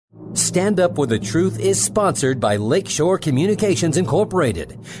Stand Up for the Truth is sponsored by Lakeshore Communications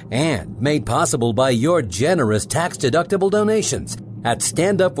Incorporated and made possible by your generous tax-deductible donations at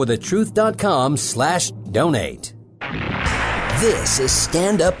standupforthetruth.com/donate. This is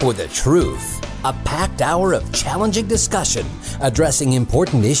Stand Up for the Truth, a packed hour of challenging discussion addressing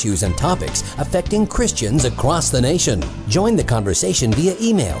important issues and topics affecting Christians across the nation. Join the conversation via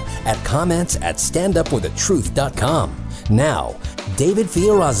email at comments@standupforthetruth.com. Now, David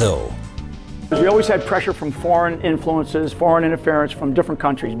Fiorazzo. We always had pressure from foreign influences, foreign interference from different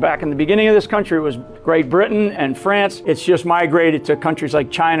countries. Back in the beginning of this country, it was Great Britain and France. It's just migrated to countries like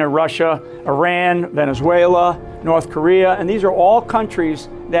China, Russia, Iran, Venezuela, North Korea. And these are all countries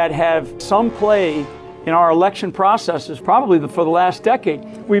that have some play in our election processes, probably for the last decade.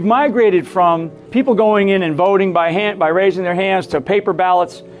 We've migrated from people going in and voting by raising their hands to paper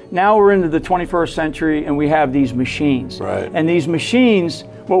ballots. Now we're into the 21st century and we have these machines. Right. And these machines,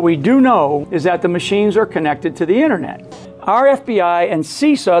 what we do know is that the machines are connected to the internet. Our FBI and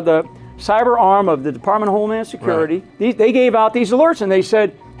CISA, the cyber arm of the Department of Homeland Security, right, they gave out these alerts and they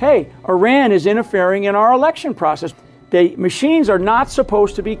said, hey, Iran is interfering in our election process. The machines are not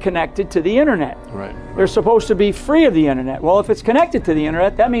supposed to be connected to the internet. Right. They're supposed to be free of the internet. Well, if it's connected to the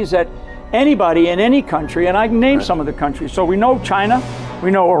internet, that means that anybody in any country, and I can name some of the countries. So we know China,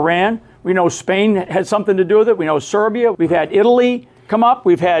 we know Iran, we know Spain had something to do with it, we know Serbia, we've had Italy come up,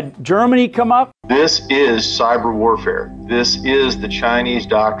 we've had Germany come up. This is cyber warfare. This is the Chinese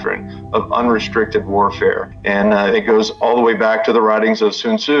doctrine of unrestricted warfare. And it goes all the way back to the writings of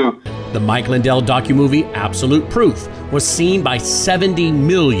Sun Tzu. The Mike Lindell documovie Absolute Proof was seen by 70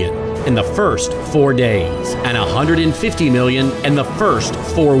 million in the first 4 days and 150 million in the first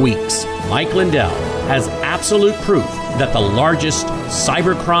 4 weeks. Mike Lindell has absolute proof that the largest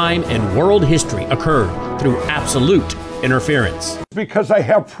cybercrime in world history occurred through absolute interference. Because I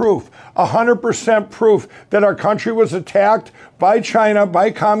have proof, 100% proof that our country was attacked by China, by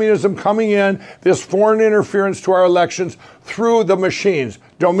communism coming in, this foreign interference to our elections through the machines,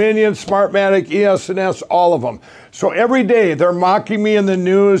 Dominion, Smartmatic, ES&S, all of them. So every day they're mocking me in the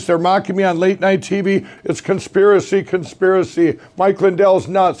news, they're mocking me on late night TV, it's conspiracy, Mike Lindell's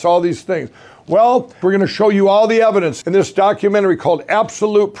nuts, all these things. Well, we're going to show you all the evidence in this documentary called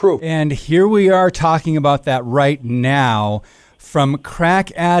Absolute Proof. And here we are talking about that right now. From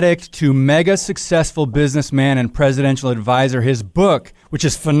crack addict to mega successful businessman and presidential advisor, his book, which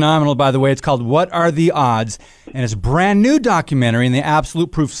is phenomenal, by the way, it's called What Are the Odds? And it's a brand new documentary in the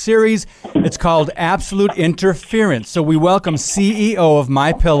Absolute Proof series. It's called Absolute Interference. So we welcome CEO of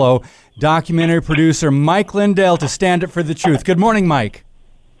MyPillow, documentary producer Mike Lindell, to stand up for the truth. Good morning, Mike.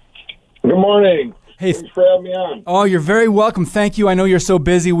 Good morning. Hey, thanks for having me on. Oh, you're very welcome. Thank you. I know you're so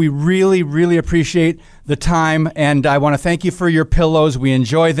busy. We really, really appreciate the time, and I want to thank you for your pillows. We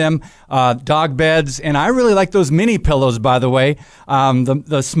enjoy them, dog beds, and I really like those mini pillows, by the way.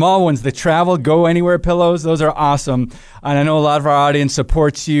 The small ones, the travel, go anywhere pillows, those are awesome. And I know a lot of our audience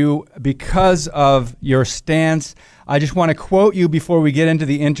supports you because of your stance. I just want to quote you before we get into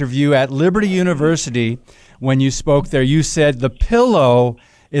the interview. At Liberty University, when you spoke there, you said, "The pillow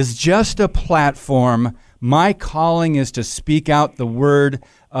is just a platform. My calling is to speak out the word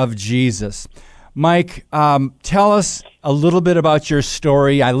of Jesus." Mike, tell us a little bit about your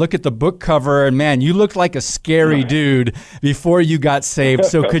story. I look at the book cover, and man, you looked like a scary dude before you got saved.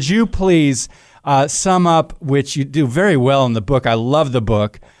 So could you please sum up, which you do very well in the book, I love the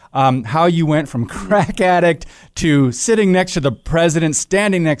book, how you went from crack addict to sitting next to the president,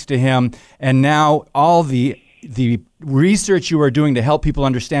 standing next to him, and now all the research you are doing to help people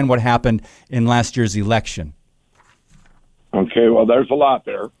understand what happened in last year's election. Okay, well, there's a lot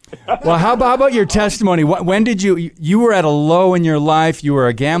there. Well, how about your testimony? When did you were at a low in your life? You were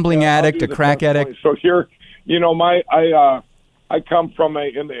a gambling addict, a crack addict. So here, I come from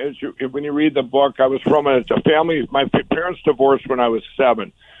when you read the book, I was from a family. My parents divorced when I was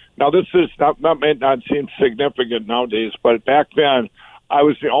 7. Now, this is may not seem significant nowadays, but back then, I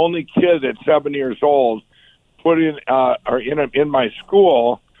was the only kid at 7 years old put in my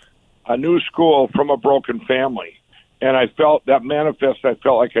school, a new school from a broken family. And I felt that manifest. I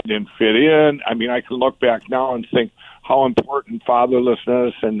felt like I didn't fit in. I mean, I can look back now and think how important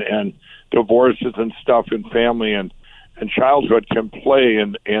fatherlessness and divorces and stuff in family and childhood can play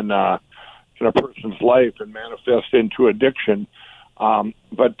in a person's life and manifest into addiction.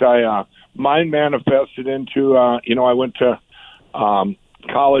 But mine manifested into, I went to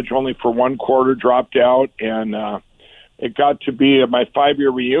college only for 1 quarter, dropped out, and it got to be my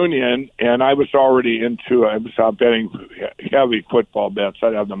 5-year reunion, and I was already I was betting heavy football bets.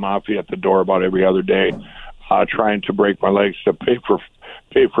 I'd have the mafia at the door about every other day, trying to break my legs to pay for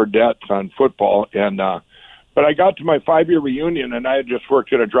pay for debts on football. And but I got to my 5-year reunion, and I had just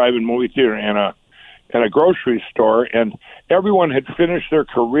worked at a drive-in movie theater and a grocery store, and everyone had finished their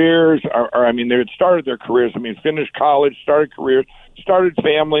careers, or I mean, they had started their careers. I mean, finished college, started careers, started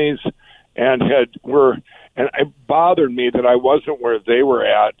families, and and it bothered me that I wasn't where they were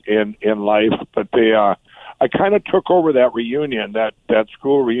at in life. But I kind of took over that reunion, that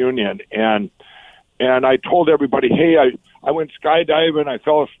school reunion, and I told everybody, hey, I went skydiving, I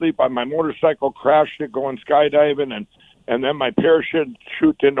fell asleep on my motorcycle, crashed it going skydiving, and then my parachute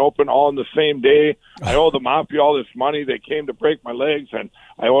didn't open all in the same day. I owe the mafia all this money. They came to break my legs, and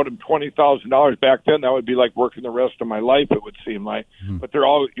I owed them $20,000 back then. That would be like working the rest of my life, it would seem like. But they're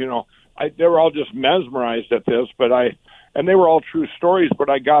all, they were all just mesmerized at this. And they were all true stories. But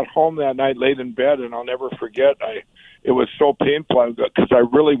I got home that night, laid in bed, and I'll never forget. It was so painful because I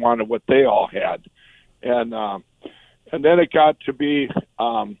really wanted what they all had, and then it got to be.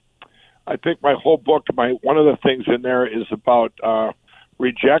 I think my whole book, one of the things in there is about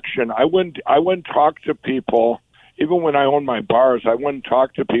rejection. I wouldn't talk to people, even when I owned my bars. I wouldn't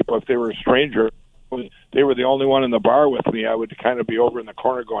talk to people if they were a stranger. They were the only one in the bar with me. I would kind of be over in the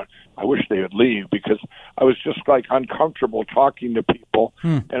corner going, I wish they would leave, because I was just like uncomfortable talking to people.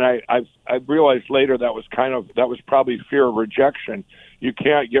 And I realized later that was probably fear of rejection. You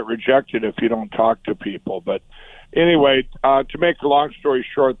can't get rejected if you don't talk to people. But anyway, to make a long story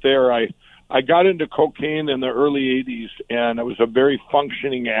short there, I got into cocaine in the early 80s, and I was a very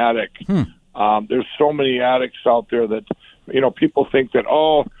functioning addict. There's so many addicts out there that, people think that,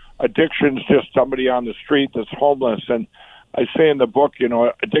 addiction's just somebody on the street that's homeless. And I say in the book,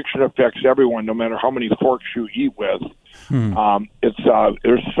 addiction affects everyone, no matter how many forks you eat with.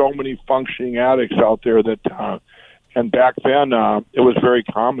 There's so many functioning addicts out there that, and back then it was very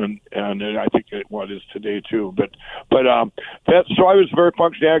common, and I think it is today too. But so I was a very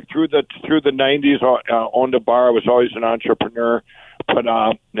functioning addict through the 90s. Owned a bar. I was always an entrepreneur, but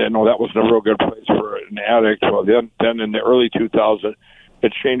that wasn't a real good place for an addict. Well, then in the early 2000s,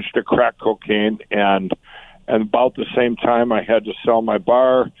 it changed to crack cocaine, and about the same time I had to sell my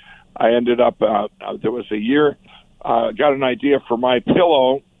bar. I ended up there was a year got an idea for my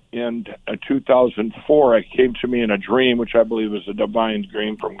pillow. In 2004, it came to me in a dream, which I believe was a divine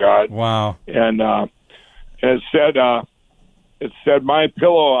dream from God. Wow! And it said my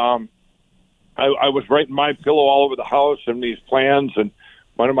pillow. I was writing my pillow all over the house and these plans. And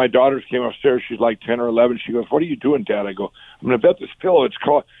one of my daughters came upstairs. She's like 10 or 11. She goes, "What are you doing, Dad?" I go, "I'm going to bet this pillow. It's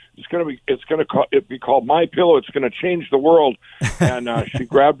going to be called My Pillow. It's going to change the world." And she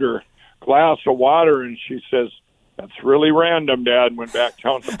grabbed her glass of water and she says, "That's really random, Dad," and went back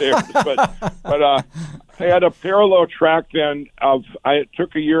downstairs. But I had a parallel track then it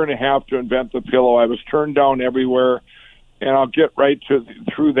took a year and a half to invent the pillow. I was turned down everywhere, and I'll get right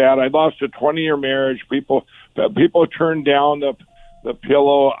through that. I lost a 20-year marriage. People turned down the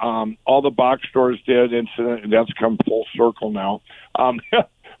pillow. All the box stores did. Incident, that's come full circle now.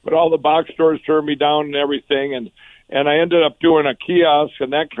 But all the box stores turned me down and everything, and I ended up doing a kiosk,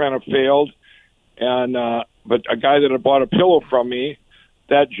 and that kind of failed. And but a guy that had bought a pillow from me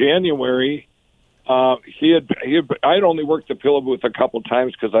that January, I had only worked the pillow booth a couple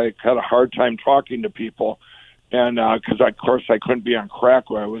times because I had a hard time talking to people, and because of course I couldn't be on crack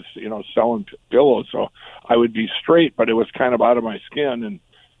where I was selling pillows, so I would be straight, but it was kind of out of my skin.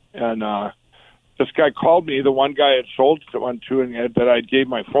 And this guy called me, the one guy I had sold one to, and that I gave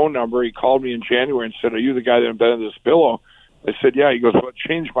my phone number. He called me in January and said, "Are you the guy that invented this pillow?" I said, "Yeah." He goes, "Well, it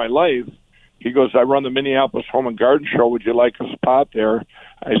changed my life." He goes, "I run the Minneapolis Home and Garden Show. Would you like a spot there?"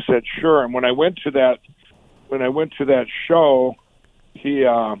 I said, "Sure." And when I went to that show,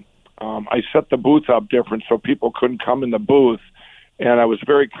 I set the booth up different so people couldn't come in the booth, and I was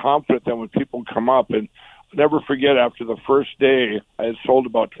very confident that when people come up, and I'll never forget, after the first day, I had sold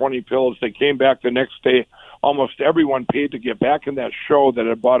about 20 pillows. They came back the next day. Almost everyone paid to get back in that show that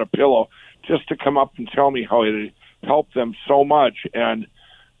had bought a pillow just to come up and tell me how it had helped them so much. And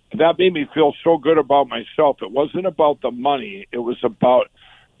that made me feel so good about myself. It wasn't about the money. It was about,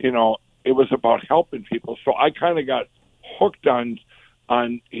 helping people. So I kind of got hooked on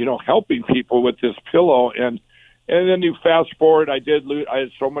helping people with this pillow. And then you fast forward, I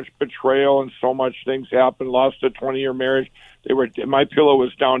had so much betrayal and so much things happened. Lost a 20-year marriage. My pillow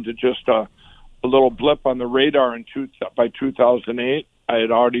was down to just a little blip on the radar by 2008. I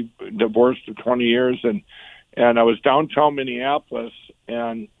had already divorced for 20 years, and I was downtown Minneapolis,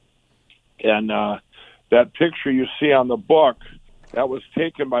 and that picture you see on the book, that was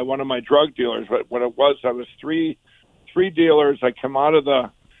taken by one of my drug dealers. But what it was, I was three dealers. I come out of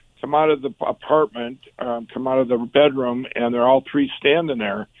the come out of the apartment, come out of the bedroom, and they're all three standing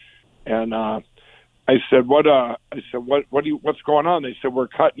there. And I said, what's going on? They said, we're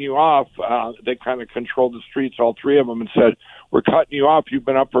cutting you off. They kind of controlled the streets, all three of them, and said, we're cutting you off. You've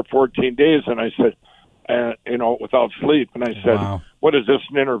been up for 14 days. And I said, without sleep. And I said, wow. What is this,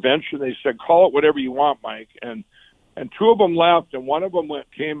 an intervention? They said, call it whatever you want, Mike. And two of them left, and one of them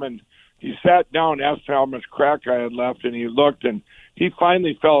came and he sat down, asked how much crack I had left, and he looked, and he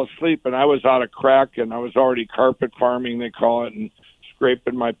finally fell asleep, and I was out of crack, and I was already carpet farming, they call it, and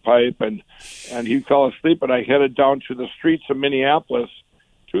scraping my pipe, and he fell asleep, and I headed down to the streets of Minneapolis,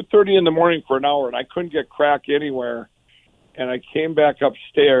 2:30 in the morning for an hour, and I couldn't get crack anywhere. And I came back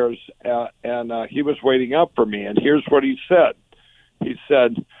upstairs, and he was waiting up for me. And here's what he said. He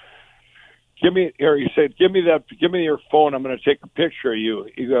said, give me your phone. I'm going to take a picture of you.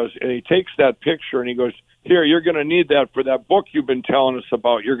 He goes, and he takes that picture, and he goes, here, you're going to need that for that book you've been telling us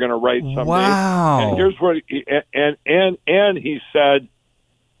about. You're going to write someday. Wow. And here's what he said,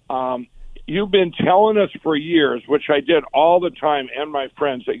 you've been telling us for years, which I did all the time, and my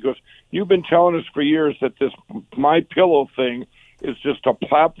friends. He goes, you've been telling us for years that this My Pillow thing is just a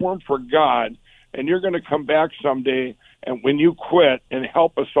platform for God, and you're going to come back someday, and when you quit, and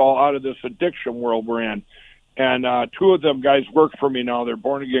help us all out of this addiction world we're in. And two of them guys work for me now. They're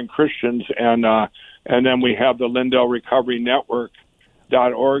born-again Christians, and then we have the Lindell Recovery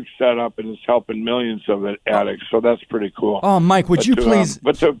Network.org set up, and it's helping millions of addicts, so that's pretty cool. Oh, Mike, would you please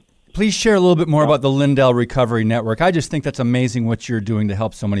share a little bit more about the Lindell Recovery Network? I just think that's amazing what you're doing to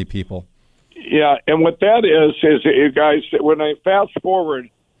help so many people. Yeah, and what that is you guys, when I fast forward,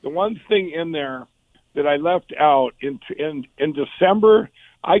 the one thing in there that I left out in December,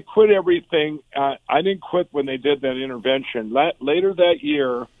 I quit everything. I didn't quit when they did that intervention. Later that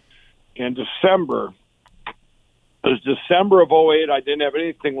year, in December, it was December of 2008, I didn't have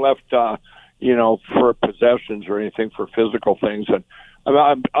anything left, for possessions or anything for physical things. And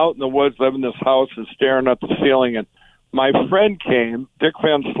I'm out in the woods, living in this house and staring at the ceiling. And my friend came, Dick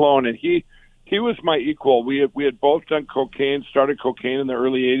Van Sloan, and he was my equal. We had both done cocaine, started cocaine in the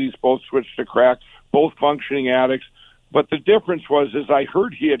early 80s, both switched to crack, both functioning addicts. But the difference was I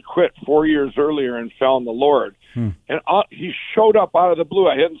heard he had quit 4 years earlier and found the Lord. And he showed up out of the blue.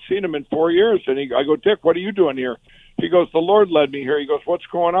 I hadn't seen him in 4 years. And I go, Dick, what are you doing here? He goes, the Lord led me here. He goes, what's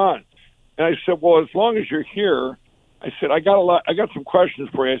going on? And I said, well, as long as you're here, I said, I got some questions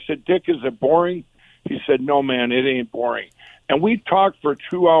for you. I said, Dick, is it boring? He said, no, man, it ain't boring. And we talked for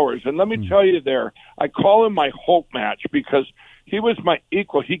 2 hours. And let me tell you I call him my hope match because he was my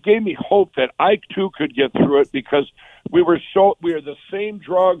equal. He gave me hope that I, too, could get through it because we were the same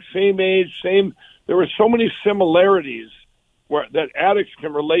drug, same age, there were so many similarities that addicts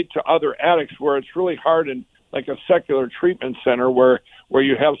can relate to other addicts where it's really hard in like a secular treatment center where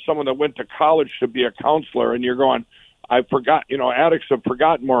you have someone that went to college to be a counselor and you're going, I forgot, addicts have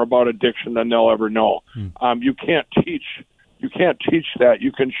forgotten more about addiction than they'll ever know. You can't teach that.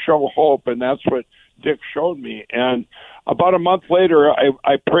 You can show hope, and that's what Dick showed me. And about a month later,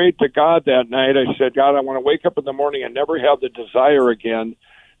 I prayed to God that night. I said, God, I want to wake up in the morning and never have the desire again.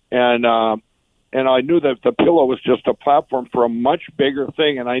 And I knew that the pillow was just a platform for a much bigger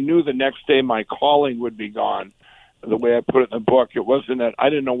thing. And I knew the next day my calling would be gone. The way I put it in the book, it wasn't that I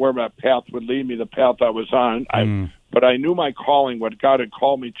didn't know where my path would lead me, the path I was on. But I knew my calling, what God had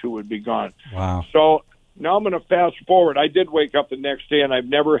called me to, would be gone. Wow. So now I'm going to fast forward. I did wake up the next day, and I've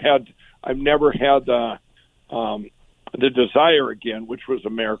never had the desire again, which was a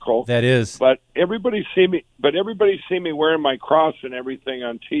miracle. That is. But everybody see me wearing my cross and everything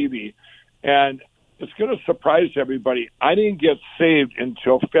on TV, and it's going to surprise everybody. I didn't get saved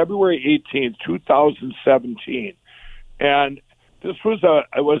until February 18th, 2017, and this was a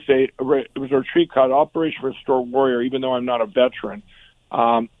retreat called Operation Restore Warrior. Even though I'm not a veteran.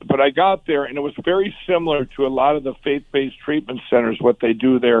 But I got there, and it was very similar to a lot of the faith-based treatment centers, what they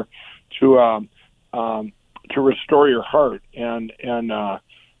do there to restore your heart.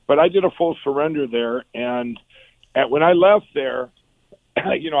 But I did a full surrender there, and when I left there,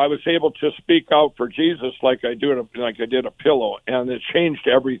 I was able to speak out for Jesus like I did a pillow, and it changed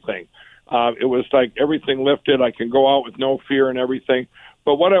everything. It was like everything lifted. I can go out with no fear and everything.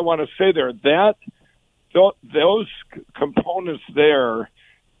 But what I want to say there, those components there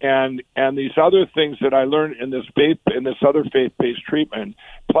and these other things that I learned in this other faith-based treatment,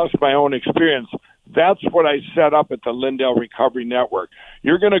 plus my own experience, that's what I set up at the Lindell Recovery Network.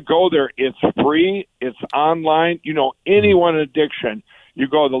 You're going to go there. It's free. It's online. Anyone in addiction, you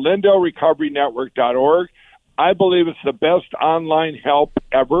go to the LindellRecoveryNetwork.org. I believe it's the best online help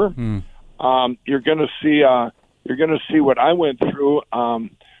ever. You're going to see what I went through.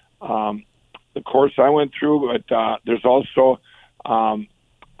 the course I went through, but there's also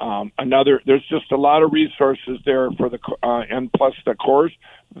there's just a lot of resources there for and plus the course.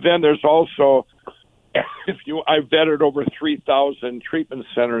 Then there's also, I've vetted over 3,000 treatment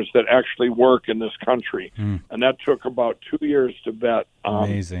centers that actually work in this country, and that took about 2 years to vet.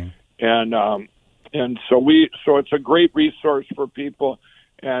 Amazing. And so it's a great resource for people,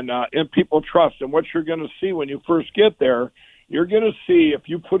 and people trust. And what you're going to see when you first get there, you're going to see, if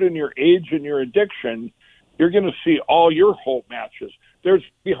you put in your age and your addiction, you're going to see all your hope matches. There's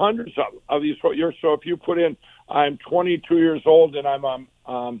be hundreds of these. So if you put in, I'm 22 years old and I'm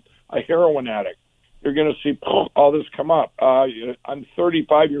a heroin addict, you're going to see all this come up. I'm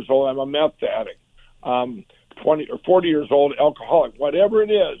 35 years old, I'm a meth addict. 20 or 40 years old, alcoholic. Whatever it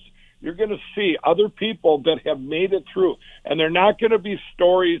is, you're going to see other people that have made it through. And they're not going to be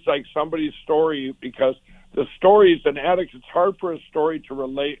stories like somebody's story, because the stories, an addict, it's hard for an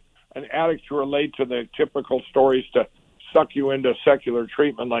addict to relate to the typical stories to suck you into secular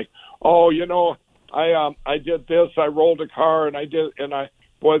treatment. Like, I did this, I rolled a car, and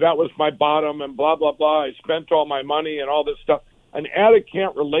boy, that was my bottom, and blah, blah, blah. I spent all my money and all this stuff. An addict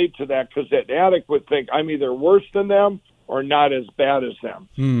can't relate to that, because that addict would think I'm either worse than them or not as bad as them.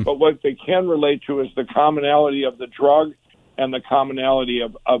 But what they can relate to is the commonality of the drug and the commonality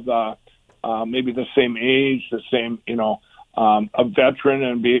of maybe the same age, the same, a veteran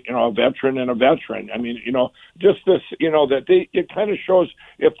and a veteran and a veteran. I mean, just this, it kind of shows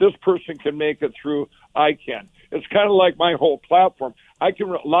if this person can make it through, I can. It's kind of like my whole platform. A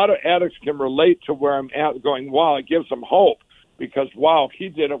lot of addicts can relate to where I'm at, going, wow, it gives them hope, because, wow, he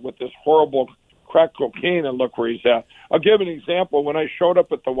did it with this horrible crack cocaine, and look where he's at. I'll give an example. When I showed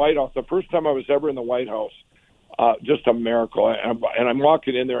up at the White House, the first time I was ever in the White House, just a miracle. And I'm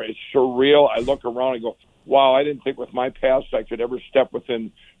walking in there. It's surreal. I look around and go, wow, I didn't think with my past I could ever step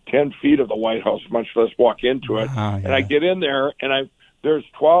within 10 feet of the White House, much less walk into it. Wow, yeah. And I get in there, and there's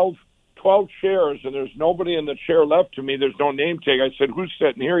 12 chairs, and there's nobody in the chair left to me. There's no name tag. I said, who's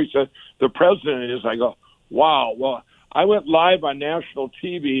sitting here? He said, the president is. I go, wow. Well, I went live on national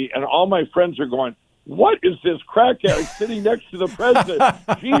TV, and all my friends are going, what is this crack addict sitting next to the president?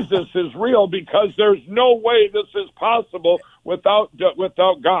 Jesus is real, because there's no way this is possible without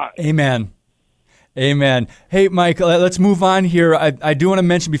God. Amen. Amen. Hey, Mike, let's move on here. I do want to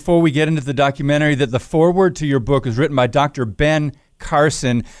mention before we get into the documentary that the foreword to your book is written by Dr. Ben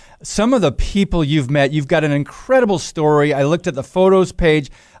Carson. Some of the people you've met, you've got an incredible story. I looked at the photos page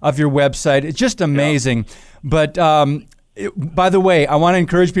of your website. It's just amazing. Yeah. But by the way, I want to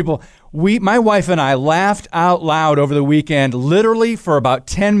encourage people. My wife and I laughed out loud over the weekend, literally for about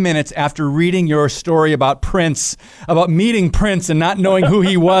 10 minutes after reading your story about Prince, about meeting Prince and not knowing who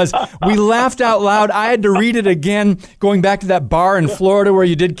he was. We laughed out loud. I had to read it again, going back to that bar in Florida where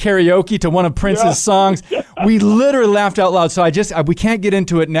you did karaoke to one of Prince's songs. We literally laughed out loud. So we can't get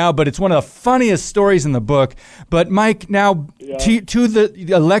into it now, but it's one of the funniest stories in the book. But Mike, now to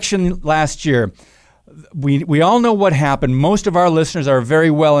the election last year. We all know what happened. Most of our listeners are very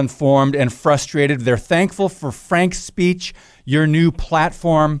well informed and frustrated. They're thankful for Frank's speech, your new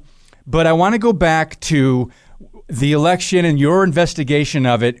platform. But I want to go back to the election and your investigation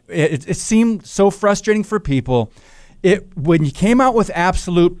of it. It seemed so frustrating for people. When you came out with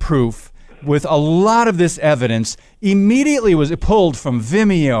absolute proof, with a lot of this evidence, immediately was pulled from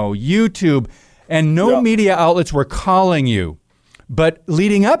Vimeo, YouTube, and no media outlets were calling you. But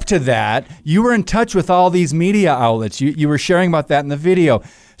leading up to that, you were in touch with all these media outlets. You were sharing about that in the video.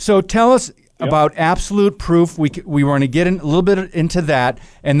 So tell us about absolute proof. We were going to get a little bit into that,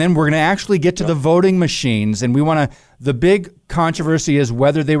 and then we're going to actually get to the voting machines. And the big controversy is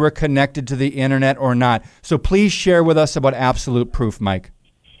whether they were connected to the internet or not. So please share with us about absolute proof, Mike.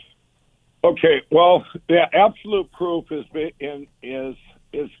 Okay. Well, absolute proof is going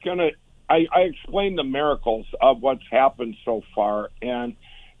to. I explained the miracles of what's happened so far, and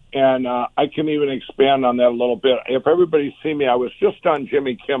I can even expand on that a little bit. If everybody's seen me, I was just on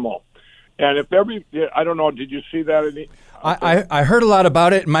Jimmy Kimmel, and I don't know, did you see that? I heard a lot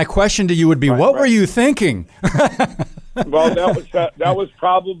about it. My question to you would be, what were you thinking? Well, that was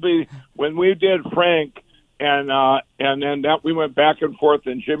probably when we did Frank. And then that we went back and forth,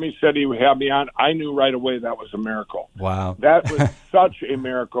 and Jimmy said he would have me on. I knew right away that was a miracle. Wow. That was such a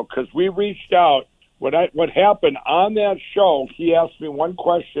miracle, because we reached out. What happened on that show, he asked me one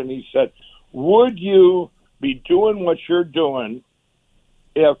question. He said, would you be doing what you're doing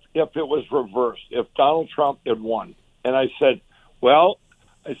if it was reversed, if Donald Trump had won? And I said,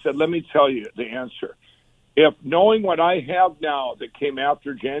 let me tell you the answer. If knowing what I have now that came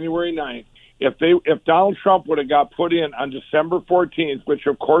after January 9th, if Donald Trump would have got put in on December 14th, which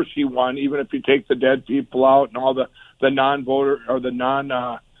of course he won, even if you take the dead people out and all the non-voter or the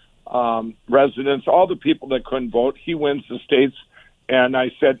non-residents, all the people that couldn't vote, he wins the states. And I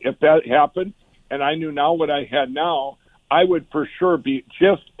said, if that happened, and I knew now what I had now, I would for sure be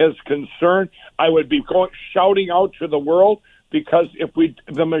just as concerned. I would be shouting out to the world, because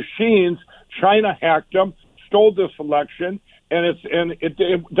the machines, China hacked them, stole this election, and it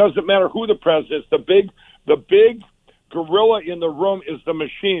doesn't matter who the president is. The big gorilla in the room is the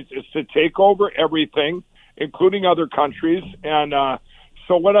machines. It's to take over everything, including other countries. And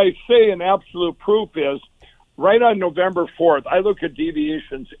so what I say in absolute proof is, right on November 4th, I look at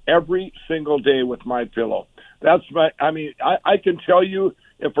deviations every single day with my pillow. I can tell you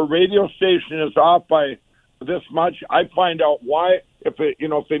if a radio station is off by this much, I find out why. If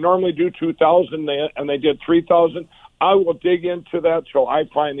they normally do 2,000 and they did 3,000, I will dig into that till I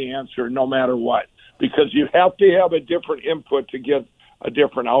find the answer, no matter what, because you have to have a different input to get a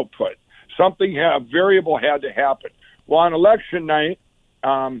different output. A variable had to happen. Well, on election night,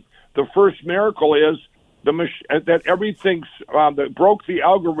 the first miracle is that everything that broke the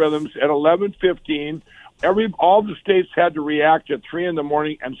algorithms at 11:15. All the states had to react at 3 a.m.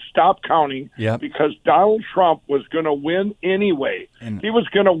 and stop counting because Donald Trump was going to win anyway. He was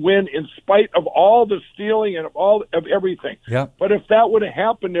going to win in spite of all the stealing and of everything. Yep. But if that would have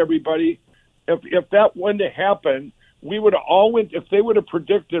happened, everybody, if that wouldn't have happened, we would have all went. If they would have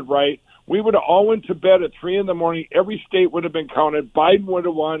predicted right, we would have all went to bed at 3 a.m. Every state would have been counted. Biden would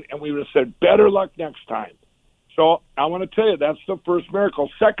have won, and we would have said, "Better luck next time." So I want to tell you, that's the first miracle.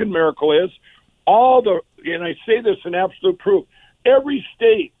 Second miracle is and I say this in absolute proof, every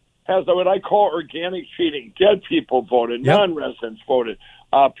state has what I call organic cheating. Dead people voted, non-residents voted,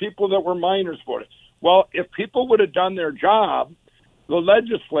 people that were minors voted. Well, if people would have done their job, the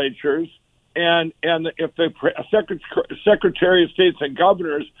legislatures and if the Secretary of States and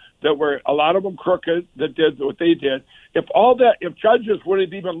governors that were, a lot of them crooked, that did what they did, if judges would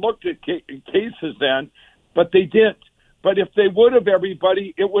have even looked at cases then, but they didn't. But if they would have,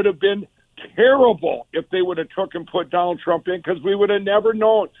 everybody, it would have been terrible if they would have took and put Donald Trump in, because we would have never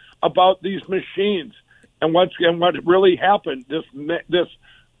known about these machines and what really happened. This massive,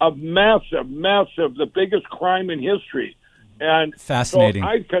 the biggest crime in history. And fascinating. So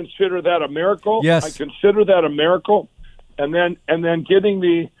I consider that a miracle. Yes, I consider that a miracle. And then getting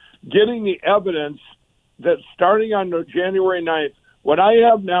the evidence that starting on January 9th, what I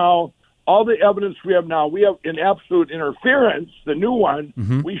have now. All the evidence we have now, we have in absolute interference, the new one,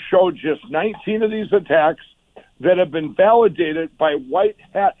 we showed just 19 of these attacks that have been validated by white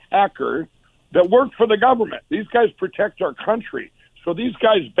hat hackers that work for the government. These guys protect our country. So these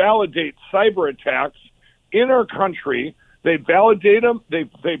guys validate cyber attacks in our country. They validate them. They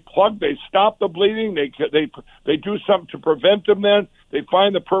stop the bleeding. They do something to prevent them then. They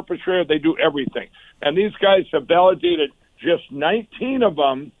find the perpetrator. They do everything. And these guys have validated just 19 of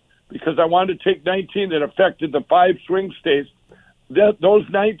them, because I wanted to take 19 that affected the 5 swing states. Those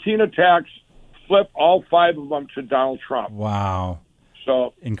 19 attacks flip all 5 of them to Donald Trump. Wow.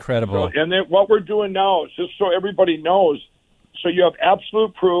 So incredible. And then what we're doing now is just so everybody knows. So you have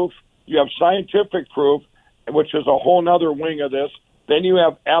absolute proof, you have scientific proof, which is a whole nother wing of this. Then you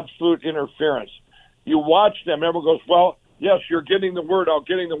have absolute interference. You watch them, everyone goes, well, yes, you're getting the word out,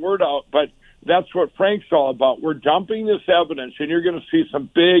 but that's what Frank's all about. We're dumping this evidence, and you're going to see some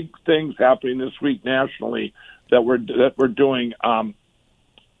big things happening this week nationally that we're doing.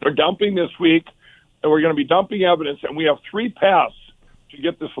 We're dumping this week, and we're going to be dumping evidence, and we have 3 paths to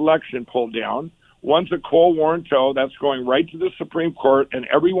get this election pulled down. One's a cold war and tow. That's going right to the Supreme Court, and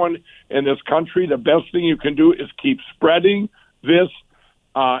everyone in this country, the best thing you can do is keep spreading this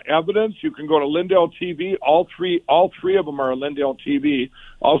evidence. You can go to Lindell TV. All three of them are on Lindell TV.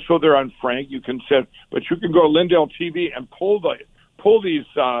 Also, they're on Frank. But you can go to Lindell TV and pull these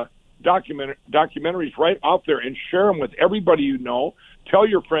documentaries right off there and share them with everybody you know. Tell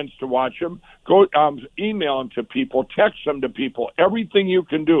your friends to watch them. Go email them to people. Text them to people. Everything you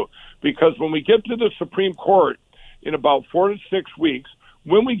can do, because when we get to the Supreme Court in about 4 to 6 weeks,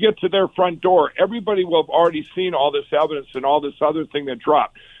 when we get to their front door, everybody will have already seen all this evidence and all this other thing that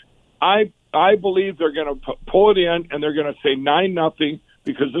dropped. I believe they're going to pull it in, and they're going to say 9-0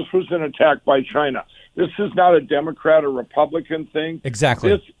 because this was an attack by China. This is not a Democrat or Republican thing.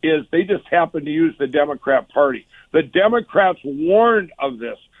 Exactly. They just happen to use the Democrat Party. The Democrats warned of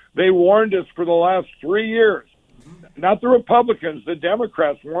this. They warned us for the last 3 years. Not the Republicans. The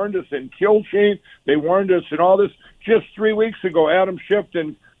Democrats warned us in Kill Chain. They warned us in all this. Just 3 weeks ago, Adam Schiff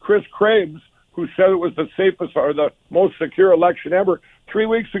and Chris Krebs, who said it was the safest or the most secure election ever, 3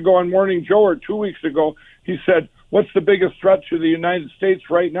 weeks ago on Morning Joe, or 2 weeks ago, he said, what's the biggest threat to the United States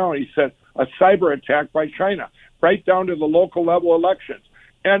right now? And he said, a cyber attack by China, right down to the local level elections.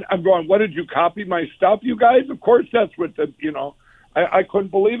 And I'm going, what, did you copy my stuff, you guys? Of course that's what I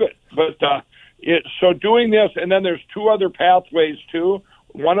couldn't believe it. But so doing this, and then there's two other pathways too.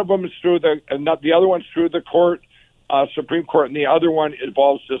 One of them is through the other one's through the court, Supreme Court, and the other one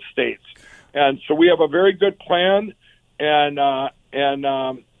involves the states. And so we have a very good plan, and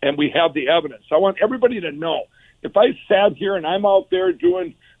we have the evidence. I want everybody to know, if I sat here and I'm out there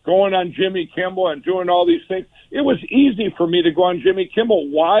going on Jimmy Kimmel and doing all these things, it was easy for me to go on Jimmy Kimmel.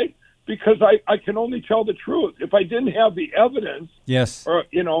 Why? Because I can only tell the truth. If I didn't have the evidence, yes, or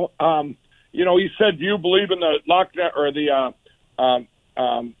he said, do you believe in the lockdown or the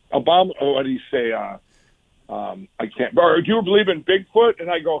Obama? What did he say? I can't. Or do you believe in Bigfoot? And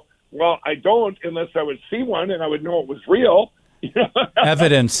I go, well, I don't, unless I would see one and I would know it was real.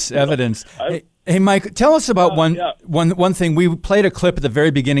 Evidence. Hey, Mike, tell us about one thing. We played a clip at the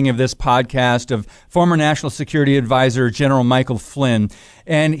very beginning of this podcast of former National Security Advisor General Michael Flynn,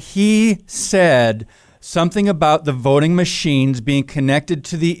 and he said something about the voting machines being connected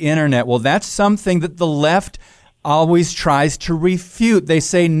to the internet. Well, that's something that the left always tries to refute. They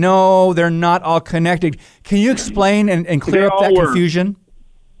say, no, they're not all connected. Can you explain and clear up that confusion?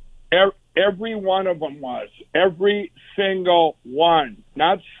 Every one of them was. Every single one.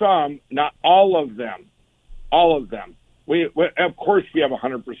 Not some, not all of them. All of them. We of course, we have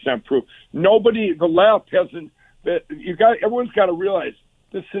 100% proof. Nobody, the left hasn't. Everyone's got to realize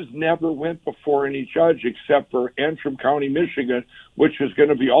this has never went before any judge except for Antrim County, Michigan, which is going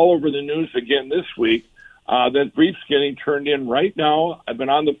to be all over the news again this week. That brief's getting turned in right now. I've been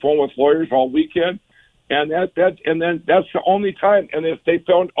on the phone with lawyers all weekend, and then that's the only time. And if they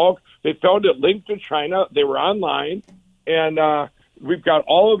found it linked to China, they were online, and we've got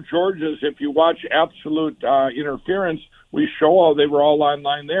all of Georgia's. If you watch Absolute Interference, we show how they were all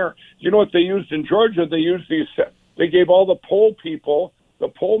online there. You know what they used in Georgia? They used these. They gave all the poll people, the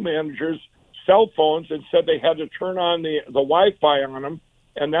poll managers, cell phones, and said they had to turn on the Wi-Fi on them.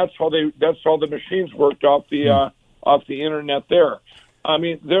 And that's how the machines worked off the internet there. I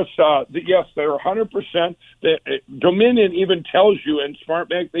mean, yes, they're 100%. Dominion even tells you in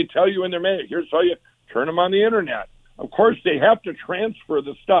SmartMag, they tell you in their manual, here's how you turn them on the internet. Of course, they have to transfer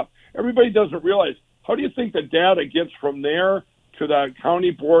the stuff. Everybody doesn't realize, how do you think the data gets from there to the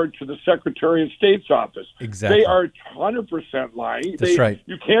county board to the Secretary of State's office? Exactly. They are 100% lying. That's right.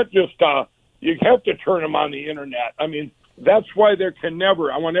 You can't just, you have to turn them on the internet. I mean, that's why there can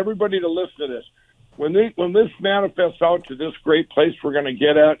never. I want everybody to listen to this. When this manifests out to this great place we're going to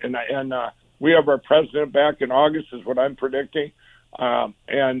get at, and we have our president back in August, is what I'm predicting. Wow.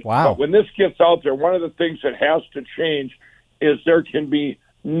 But when this gets out there, one of the things that has to change is there can be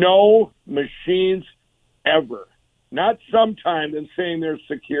no machines ever. Not sometime in saying they're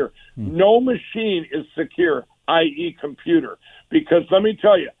secure. No machine is secure, i.e. computer. Because let me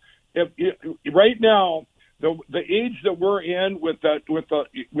tell you, right now, the age that we're in with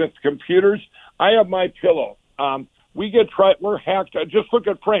computers, I have my pillow. We're hacked. Just look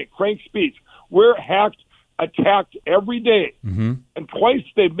at Frank's speech. We're attacked every day, and twice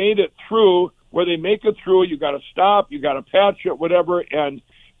they've made it through. Where they make it through, you got to stop, you got to patch it, whatever. And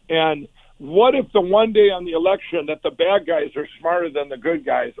what if the one day on the election that the bad guys are smarter than the good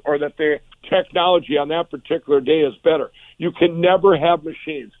guys, or that the technology on that particular day is better? You can never have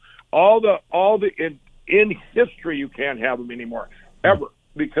machines. In history, you can't have them anymore, ever,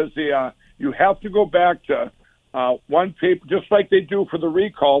 because you have to go back to one paper, just like they do for the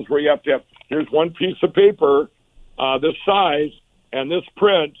recalls, where you have to have, here's one piece of paper, this size, and this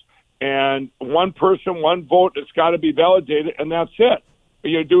print, and one person, one vote. It's got to be validated, and that's it.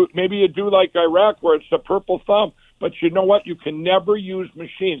 Maybe you do like Iraq, where it's the purple thumb, but you know what? You can never use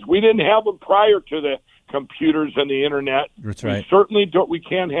machines. We didn't have them prior to the computers and the internet. That's right. We certainly don't. We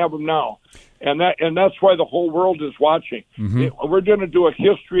can't have them now. And that's why the whole world is watching. We're going to do a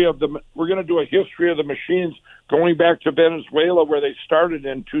history of the machines going back to Venezuela, where they started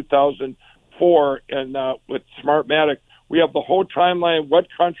in 2004, and with Smartmatic, we have the whole timeline, what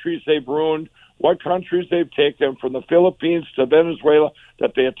countries they've ruined, what countries they've taken, from the Philippines to Venezuela,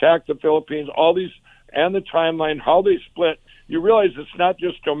 that they attacked the Philippines, all these, and the timeline, how they split. You realize it's not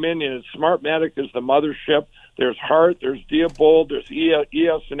just Dominion. It's Smartmatic is the mothership. There's Hart, there's Diebold, there's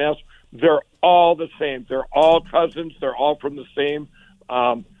ES&S. They're all the same. They're all cousins. They're all from the same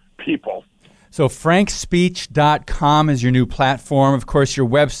people. So frankspeech.com is your new platform. Of course, your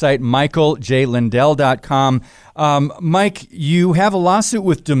website, michaeljlindell.com. Mike, you have a lawsuit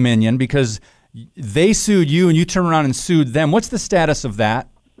with Dominion because They sued you, and you turned around and sued them. What's the status of that?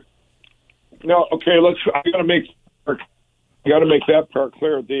 No, okay. I got to make that part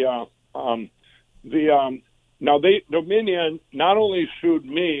clear. Now Dominion not only sued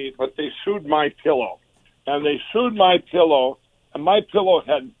me, but they sued MyPillow, and they sued MyPillow, and MyPillow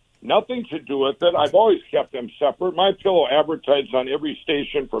had nothing to do with it. I've always kept them separate. MyPillow advertised on every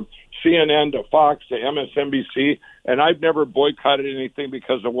station from CNN to Fox to MSNBC, and I've never boycotted anything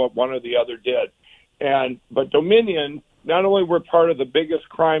because of what one or the other did. But Dominion not only were part of the biggest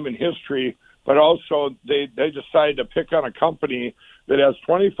crime in history, but also they decided to pick on a company that has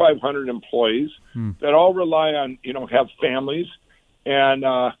 2,500 employees that all rely on, have families. And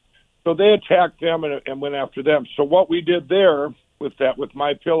so they attacked them and went after them. So what we did there with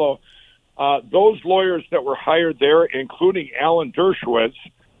MyPillow, those lawyers that were hired there, including Alan Dershowitz,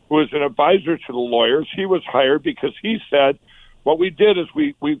 who is an advisor to the lawyers, he was hired because he said what we did is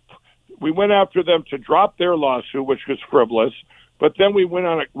we went after them to drop their lawsuit, which was frivolous. But then we went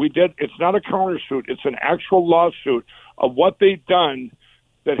on it's not a countersuit, it's an actual lawsuit of what they've done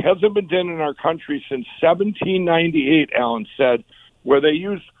that hasn't been done in our country since 1798, Alan said, where they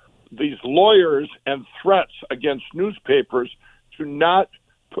used these lawyers and threats against newspapers to not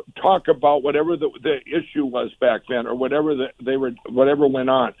talk about whatever the issue was back then or whatever whatever went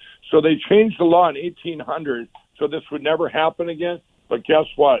on. So they changed the law in 1800 so this would never happen again. But guess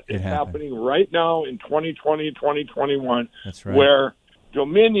what? It's happening right now in 2020, 2021, That's right. where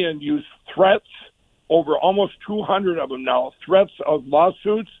Dominion used threats, over almost 200 of them now, threats of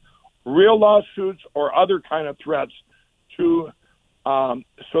lawsuits, real lawsuits, or other kind of threats to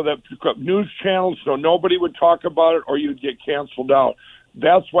so that news channels, so nobody would talk about it or you'd get canceled out.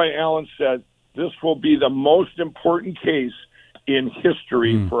 That's why Alan said this will be the most important case in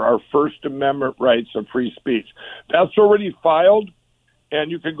history for our First Amendment rights of free speech. That's already filed. And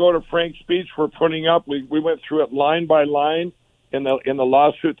you can go to Frank's speech we're putting up. We went through it line by line in the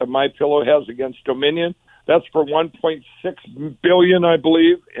lawsuit that MyPillow has against Dominion. That's for $1.6 billion, I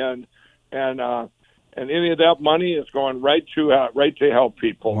believe, and any of that money is going right to help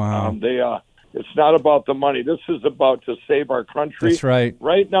people. Wow. It's not about the money. This is about to save our country. That's right.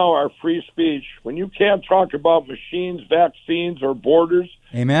 Right now, our free speech, when you can't talk about machines, vaccines, or borders,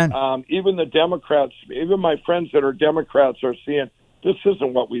 Amen. Even the Democrats, even my friends that are Democrats are seeing, this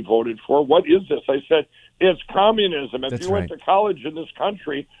isn't what we voted for. What is this? I said, it's communism. If That's you went right. to college in this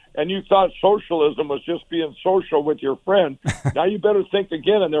country and you thought socialism was just being social with your friend, now you better think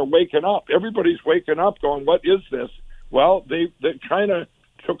again, and they're waking up. Everybody's waking up going, what is this? Well, they China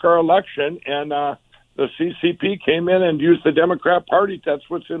took our election, and the CCP came in and used the Democrat Party. That's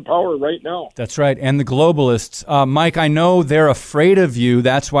what's in power right now. That's right. And the globalists. Mike, I know they're afraid of you.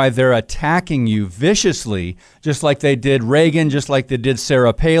 That's why they're attacking you viciously, just like they did Reagan, just like they did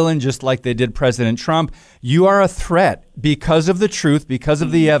Sarah Palin, just like they did President Trump. You are a threat because of the truth, because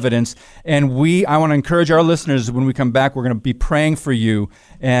of the evidence. And I want to encourage our listeners, when we come back, we're going to be praying for you.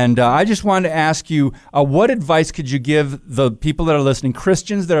 And I just wanted to ask you, what advice could you give the people that are listening,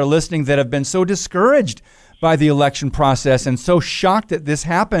 Christians that are listening, that have been so discouraged by the election process and so shocked that this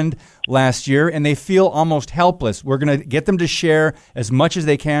happened last year, and they feel almost helpless? We're going to get them to share as much as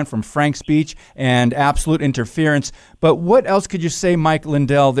they can from Frank's speech and absolute interference. But what else could you say, Mike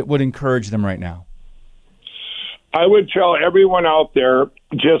Lindell, that would encourage them right now? I would tell everyone out there,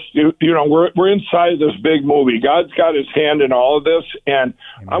 just, we're inside this big movie. God's got his hand in all of this, and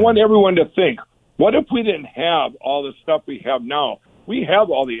Amen. I want everyone to think, what if we didn't have all the stuff we have now? We have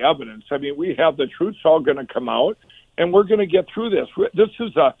all the evidence. I mean, we have the truth's all going to come out, and we're going to get through this. This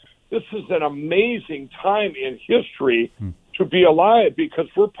is an amazing time in history to be alive, because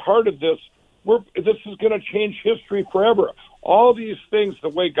we're part of this. This is going to change history forever. All these things, the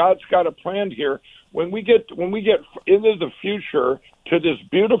way God's got it planned here, when we get into the future to this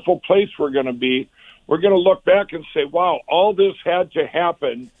beautiful place we're going to be, we're going to look back and say, wow, all this had to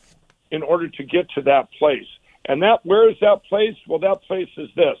happen in order to get to that place. And where is that place? Well, that place is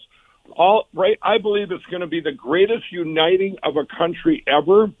this. I believe it's going to be the greatest uniting of a country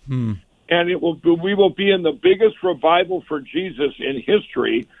ever. And we will be in the biggest revival for Jesus in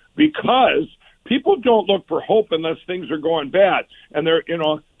history, because people don't look for hope unless things are going bad, and they're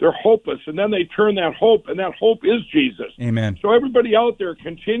hopeless, and then they turn that hope, and that hope is Jesus. Amen. So everybody out there,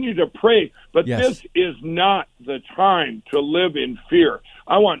 continue to pray, but Yes. This is not the time to live in fear.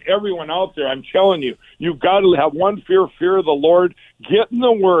 I want everyone out there, I'm telling you, you've got to have one fear of the Lord. Get in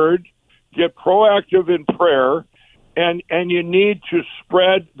the Word, get proactive in prayer, and you need to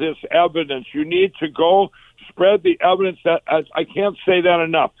spread this evidence. You need to go spread the evidence. That I can't say that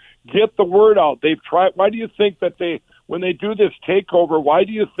enough. Get the word out. They've tried. Why do you think that when they do this takeover, why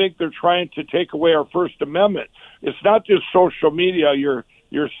do you think they're trying to take away our First Amendment? It's not just social media, your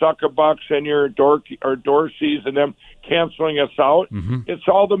suckabucks and your Dorseys and them canceling us out. It's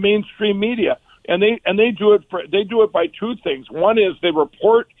all the mainstream media, and they do it by two things. One is they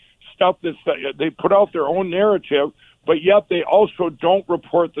report stuff they put out their own narrative, but yet they also don't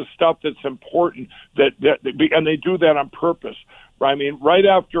report the stuff that's important. And they do that on purpose. I mean, right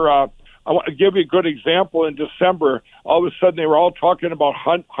after I want to give you a good example. In December, all of a sudden they were all talking about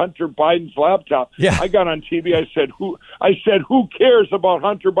Hunter Biden's laptop. Yeah. I got on TV. I said, who cares about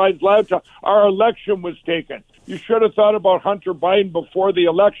Hunter Biden's laptop? Our election was taken. You should have thought about Hunter Biden before the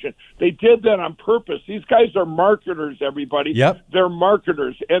election. They did that on purpose. These guys are marketers, everybody. Yep. They're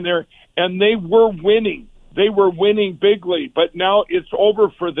marketers, and they were winning. They were winning bigly, but now it's over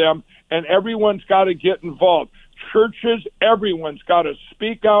for them, and everyone's got to get involved. Churches, everyone's got to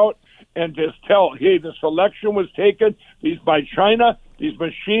speak out and just tell, hey, this election was taken by China. These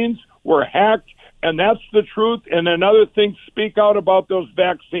machines were hacked, and that's the truth. And another thing, speak out about those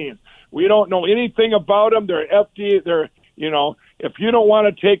vaccines. We don't know anything about them. They're FDA. If you don't want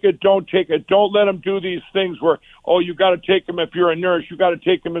to take it, don't take it. Don't let them do these things where, you got to take them if you're a nurse. You got to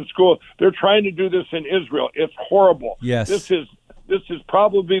take them in school. They're trying to do this in Israel. It's horrible. Yes. This is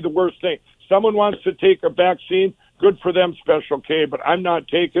probably the worst thing. Someone wants to take a vaccine, good for them, Special K, but I'm not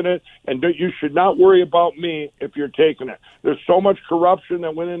taking it, and you should not worry about me if you're taking it. There's so much corruption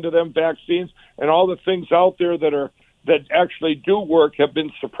that went into them vaccines, and all the things out there that actually do work have been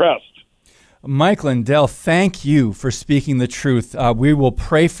suppressed. Mike Lindell, thank you for speaking the truth. We will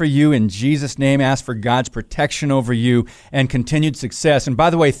pray for you in Jesus' name, ask for God's protection over you and continued success. And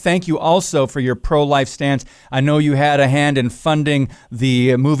by the way, thank you also for your pro-life stance. I know you had a hand in funding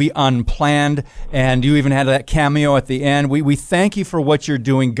the movie Unplanned, and you even had that cameo at the end. We thank you for what you're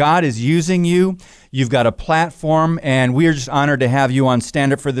doing. God is using you. You've got a platform, and we are just honored to have you on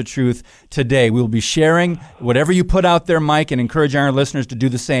Stand Up for the Truth today. We'll be sharing whatever you put out there, Mike, and encourage our listeners to do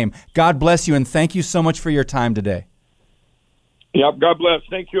the same. God bless you, and thank you so much for your time today. Yep, God bless.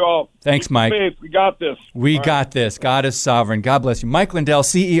 Thank you all. Thanks, Mike. Faith. We got this. We got this. God is sovereign. God bless you. Mike Lindell,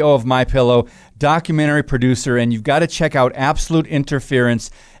 CEO of MyPillow, documentary producer, and you've got to check out Absolute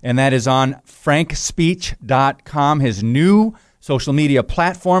Interference, and that is on frankspeech.com, his new social media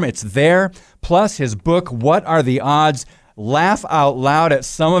platform. It's there. Plus his book, What Are the Odds? Laugh out loud at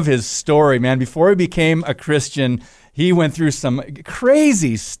some of his story, man. Before he became a Christian, he went through some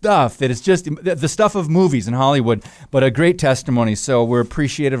crazy stuff that is just the stuff of movies in Hollywood, but a great testimony. So we're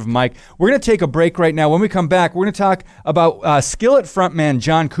appreciative of Mike. We're going to take a break right now. When we come back, we're going to talk about Skillet frontman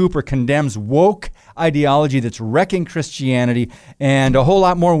John Cooper condemns woke ideology that's wrecking Christianity, and a whole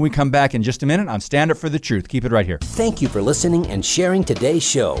lot more when we come back in just a minute on Stand Up for the Truth. Keep it right here. Thank you for listening and sharing today's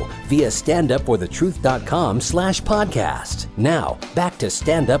show via standupforthetruth.com/podcast. Now, back to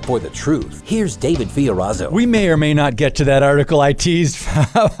Stand Up for the Truth. Here's David Fiorazzo. We may or may not get to that article I teased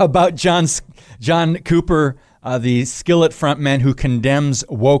about John Cooper, the Skillet frontman who condemns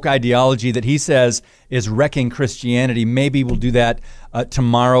woke ideology that he says is wrecking Christianity. Maybe we'll do that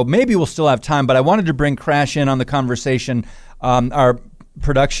tomorrow. Maybe we'll still have time, but I wanted to bring Crash in on the conversation. Our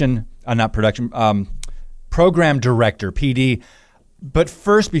program director, PD. But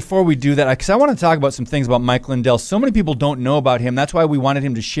first, before we do that, because I want to talk about some things about Mike Lindell. So many people don't know about him. That's why we wanted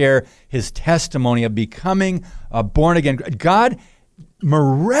him to share his testimony of becoming born again. God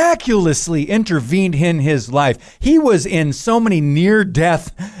miraculously intervened in his life. He was in so many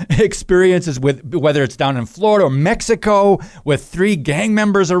near-death experiences, with whether it's down in Florida or Mexico, with 3 gang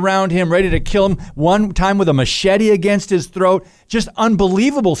members around him ready to kill him, one time with a machete against his throat. Just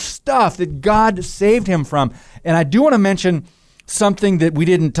unbelievable stuff that God saved him from. And I do want to mention something that we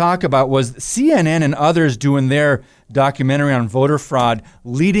didn't talk about was CNN and others doing their documentary on voter fraud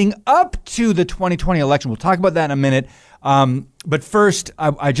leading up to the 2020 election. We'll talk about that in a minute. But first,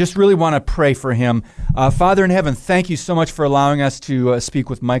 I just really want to pray for him. Father in heaven, thank you so much for allowing us to speak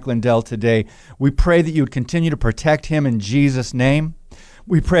with Mike Lindell today. We pray that you would continue to protect him in Jesus' name.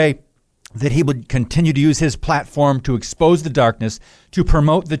 We pray that he would continue to use his platform to expose the darkness, to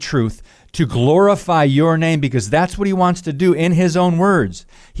promote the truth, to glorify your name, because that's what he wants to do in his own words.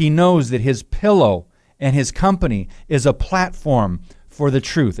 He knows that his pillow and his company is a platform for the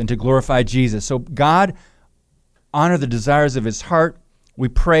truth and to glorify Jesus. So God, honor the desires of his heart. We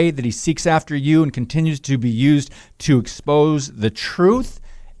pray that he seeks after you and continues to be used to expose the truth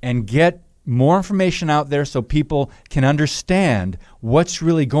and get more information out there so people can understand what's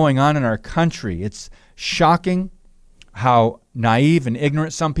really going on in our country. It's shocking how naive and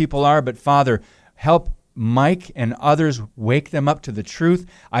ignorant some people are, but Father, help Mike and others wake them up to the truth.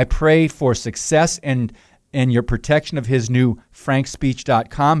 I pray for success and and your protection of his new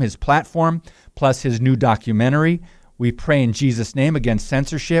frankspeech.com, his platform, plus his new documentary. We pray in Jesus' name against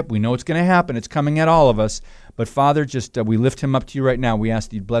censorship. We know it's going to happen. It's coming at all of us. But Father, just we lift him up to you right now. We ask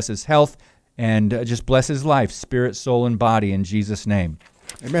that you bless his health and just bless his life, spirit, soul, and body in Jesus' name.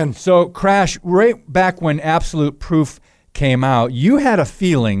 Amen. So, Crash, right back when Absolute Proof came out, you had a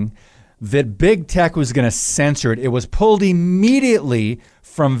feeling that big tech was going to censor it. It was pulled immediately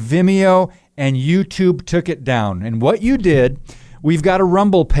from Vimeo, and YouTube took it down. And what you did, we've got a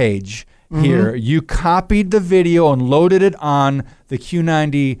Rumble page here. You copied the video and loaded it on the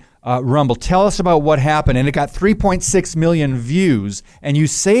Q90 Rumble. Tell us about what happened. And it got 3.6 million views, and you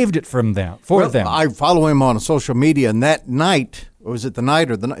saved it from them for them. I follow him on social media, and that night, or was it the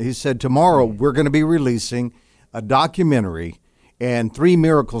night or the night, he said, tomorrow we're going to be releasing a documentary, and 3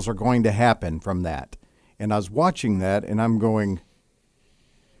 miracles are going to happen from that. And I was watching that, and I'm going,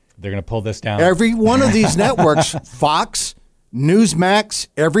 they're going to pull this down. Every one of these networks, Fox, Newsmax,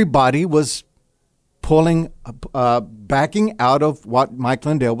 everybody was pulling, backing out of what Mike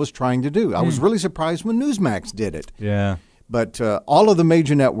Lindell was trying to do. I was really surprised when Newsmax did it. Yeah. But all of the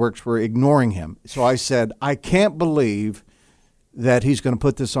major networks were ignoring him. So I said, I can't believe that he's going to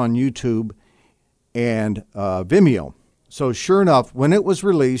put this on YouTube and Vimeo. So sure enough, when it was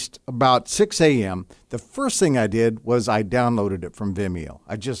released about 6 a.m., the first thing I did was I downloaded it from Vimeo.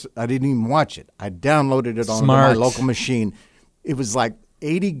 I didn't even watch it. I downloaded it on my local machine. It was like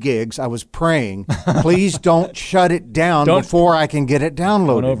 80 gigs. I was praying, please don't shut it down before I can get it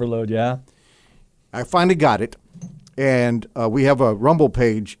downloaded. Don't overload, yeah. I finally got it, and we have a Rumble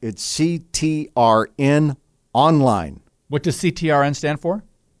page. It's CTRN Online. What does CTRN stand for?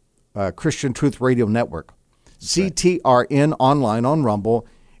 Christian Truth Radio Network. CTRN Online on Rumble,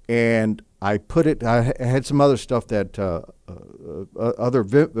 and I put it. I had some other stuff that other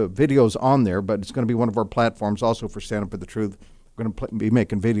videos on there, but it's going to be one of our platforms also for Stand Up for the Truth. We're going to be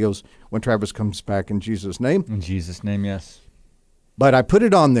making videos when Travis comes back in Jesus' name. In Jesus' name, yes. But I put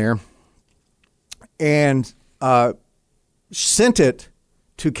it on there and sent it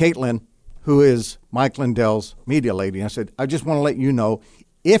to Caitlin, who is Mike Lindell's media lady. I said, I just want to let you know,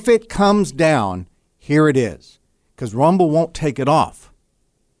 if it comes down, here it is, because Rumble won't take it off.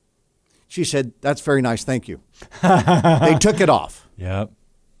 She said, that's very nice, thank you. They took it off. Yep.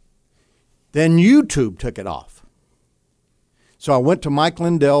 Then YouTube took it off. So I went to Mike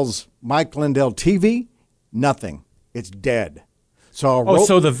Lindell's Mike Lindell TV, nothing. It's dead. So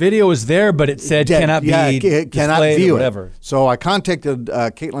so the video is there, but it said cannot be cannot view or whatever. It. So I contacted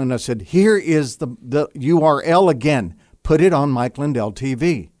Caitlin and I said, here is the URL again. Put it on Mike Lindell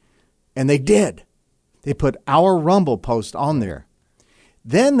TV. And they did. They put our Rumble post on there.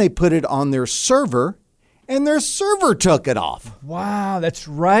 Then they put it on their server, and their server took it off. Wow, that's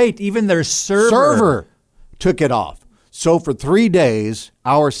right. Even their server took it off. So for 3 days,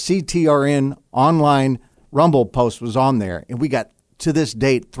 our CTRN online Rumble post was on there, and we got, to this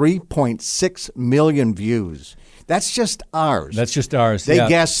date, 3.6 million views. That's just ours. That's just ours. They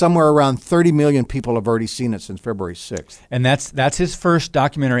guess somewhere around 30 million people have already seen it since February 6th. And that's his first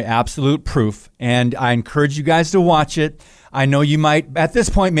documentary, Absolute Proof. And I encourage you guys to watch it. I know you might, at this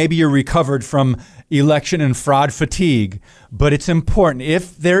point, maybe you're recovered from election and fraud fatigue, but it's important.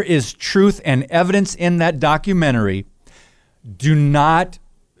 If there is truth and evidence in that documentary, do not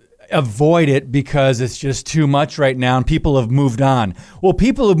avoid it because it's just too much right now and people have moved on. Well,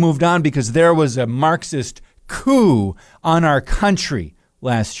 people have moved on because there was a Marxist coup on our country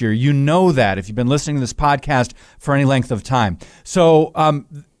last year. You know that if you've been listening to this podcast for any length of time. So,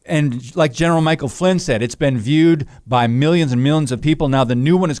 and like General Michael Flynn said, it's been viewed by millions and millions of people. Now, the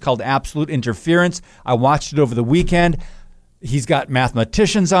new one is called Absolute Interference. I watched it over the weekend. He's got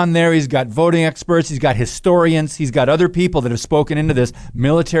mathematicians on there. He's got voting experts. He's got historians. He's got other people that have spoken into this,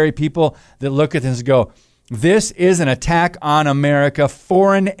 military people that look at this and go, this is an attack on America,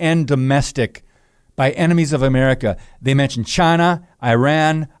 foreign and domestic, by enemies of America. They mentioned China,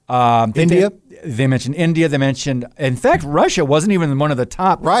 Iran, India. They mentioned India. They mentioned, in fact, Russia wasn't even one of the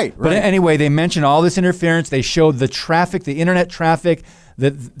top. Right. But anyway, they mentioned all this interference. They showed the traffic, the internet traffic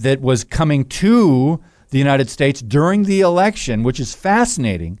that was coming to the United States during the election, which is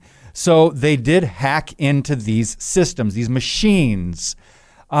fascinating. So they did hack into these systems, these machines.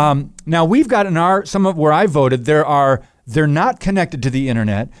 Now we've got in some of where I voted, they're not connected to the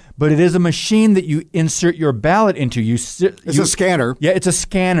internet, but it is a machine that you insert your ballot into. It's a scanner. Yeah, it's a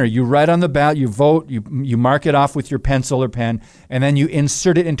scanner. You write on the ballot, you vote, you mark it off with your pencil or pen, and then you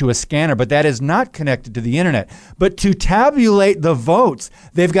insert it into a scanner. But that is not connected to the internet. But to tabulate the votes,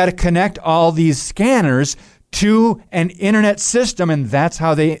 they've got to connect all these scanners to an internet system, and that's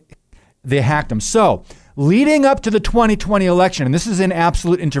how they hacked them. So leading up to the 2020 election, and this is in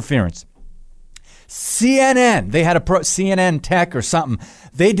absolute interference. CNN, they had CNN Tech or something.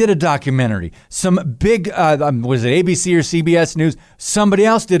 They did a documentary. Some big, was it ABC or CBS News? Somebody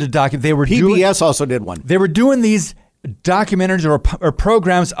else did a documentary. PBS also did one. They were doing these documentaries or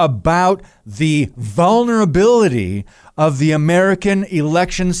programs about the vulnerability of the American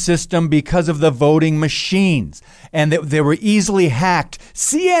election system because of the voting machines, and they were easily hacked.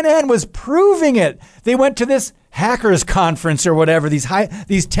 CNN was proving it. They went to this hackers conference or whatever, these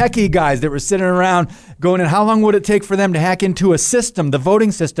techie guys that were sitting around going, and how long would it take for them to hack into a system, the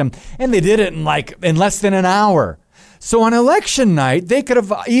voting system? And they did it in less than an hour. So on election night, they could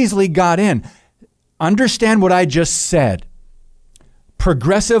have easily got in. Understand what I just said.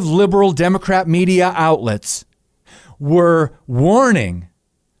 Progressive liberal Democrat media outlets were warning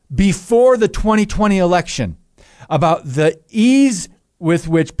before the 2020 election about the ease with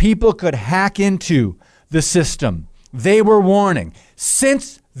which people could hack into the system. They were warning.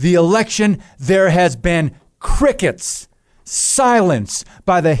 Since the election, there has been crickets, silence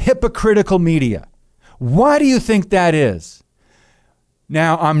by the hypocritical media. Why do you think that is?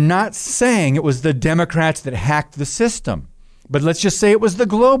 Now, I'm not saying it was the Democrats that hacked the system, but let's just say it was the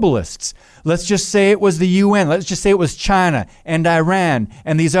globalists. Let's just say it was the UN. Let's just say it was China and Iran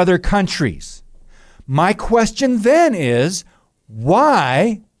and these other countries. My question then is,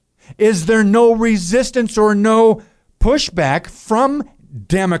 why is there no resistance or no pushback from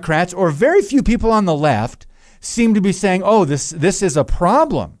Democrats, or very few people on the left seem to be saying, oh, this is a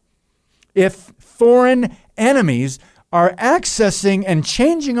problem? If foreign enemies are accessing and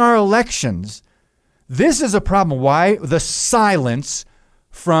changing our elections, this is a problem. Why the silence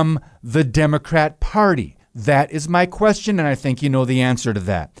from the Democrat Party? That is my question, and I think you know the answer to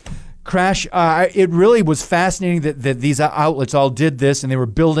that. Crash, it really was fascinating that these outlets all did this, and they were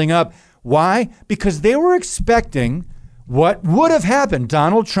building up. Why? Because they were expecting what would have happened,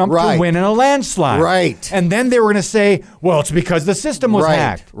 Donald Trump to win in a landslide. Right. And then they were going to say, well, it's because the system was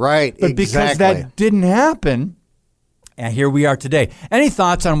hacked. Right, but because that didn't happen, and here we are today. Any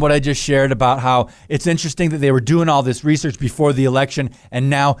thoughts on what I just shared about how it's interesting that they were doing all this research before the election and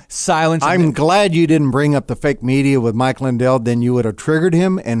now silence? I'm glad you didn't bring up the fake media with Mike Lindell. Then you would have triggered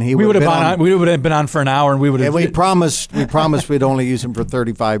him, and we would have been on for an hour, and we would have. And we promised we'd only use him for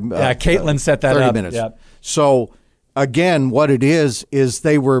 35. Caitlin set that 30 up. minutes. Yep. So again, what it is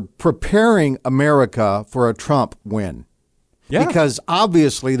they were preparing America for a Trump win. Yeah. Because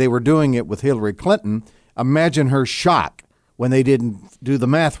obviously they were doing it with Hillary Clinton. Imagine her shock when they didn't do the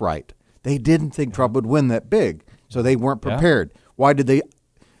math right. They didn't think Trump would win that big, so they weren't prepared. Why did they?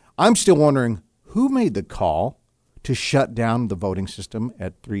 I'm still wondering who made the call to shut down the voting system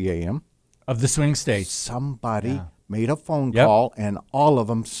at 3 a.m. Of the swing states. Somebody made a phone call, and all of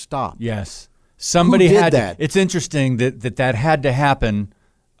them stopped. Yes. Somebody Who did had that? It's interesting that had to happen.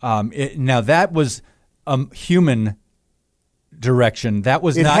 Now, that was human direction. That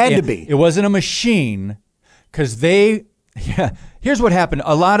was not. It had to be. It wasn't a machine, because they. Yeah. Here's what happened.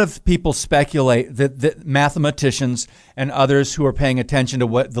 A lot of people speculate that mathematicians and others who are paying attention to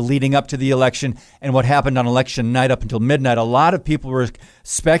what the leading up to the election and what happened on election night up until midnight, a lot of people were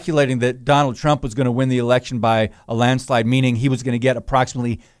speculating that Donald Trump was going to win the election by a landslide, meaning he was going to get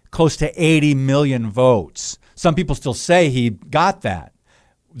approximately close to 80 million votes. Some people still say he got that.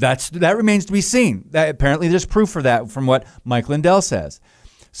 That remains to be seen. Apparently there's proof for that from what Mike Lindell says.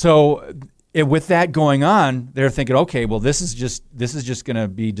 So with that going on, they're thinking, okay, well, this is just going to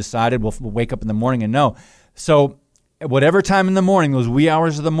be decided. We'll wake up in the morning and know. So at whatever time in the morning, those wee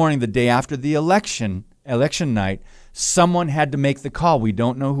hours of the morning, the day after the election night, someone had to make the call. We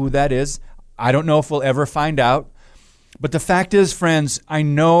don't know who that is. I don't know if we'll ever find out. But the fact is, friends, I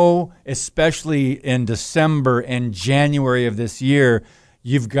know, especially in December and January of this year,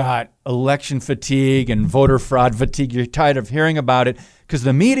 you've got election fatigue and voter fraud fatigue. You're tired of hearing about it because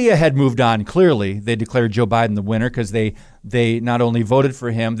the media had moved on. Clearly, they declared Joe Biden the winner because they not only voted for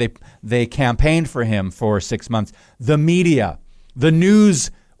him, they campaigned for him for 6 months. The media, the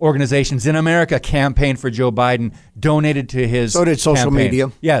news organizations in America campaigned for Joe Biden, donated to his So did social campaign.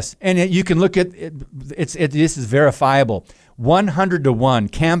 media. Yes, and you can look at it. This is verifiable. 100 to 1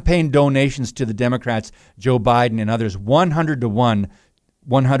 campaign donations to the Democrats, Joe Biden and others. 100 to 1.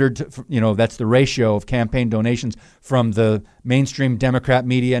 100, that's the ratio of campaign donations from the mainstream Democrat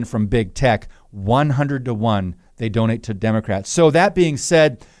media and from big tech. 100 to 1 they donate to Democrats. So that being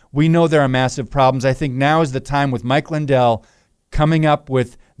said, we know there are massive problems. I think now is the time with Mike Lindell coming up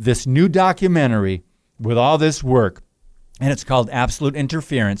with this new documentary with all this work, and it's called Absolute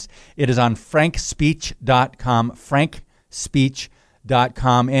Interference. It is on frankspeech.com, frankspeech.com.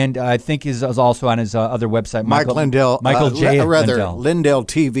 lindell.com, and I think is also on his other website, Lindell.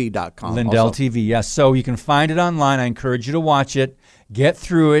 LindellTV.com. Lindell also. TV, yes. So you can find it online. I encourage you to watch it. Get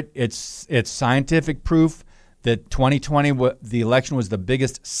through it. It's scientific proof that 2020, the election was the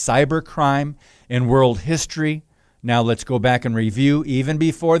biggest cyber crime in world history. Now let's go back and review. Even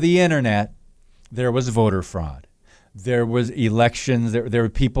before the internet, there was voter fraud. There was elections. There were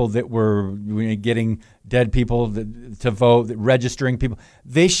people that were getting dead people to vote, registering people.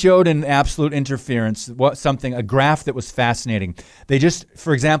 They showed an absolute interference, a graph that was fascinating. They just,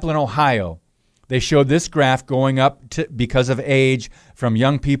 for example, in Ohio, they showed this graph going up because of age from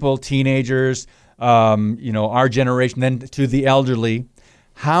young people, teenagers, our generation, then to the elderly.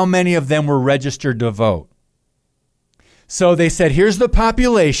 How many of them were registered to vote? So they said, here's the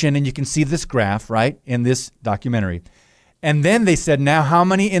population, and you can see this graph, right, in this documentary. And then they said, now how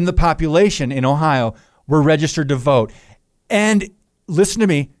many in the population in Ohio were registered to vote? And listen to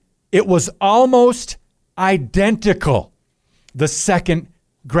me, it was almost identical, the second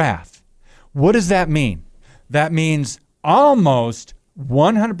graph. What does that mean? That means almost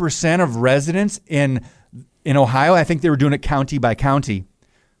 100% of residents in Ohio, I think they were doing it county by county,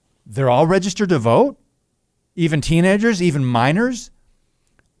 they're all registered to vote? Even teenagers, even minors?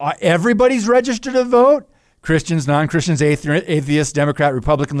 Everybody's registered to vote? Christians, non-Christians, atheists, Democrat,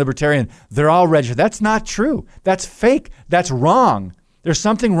 Republican, Libertarian, they're all registered. That's not true. That's fake. That's wrong. There's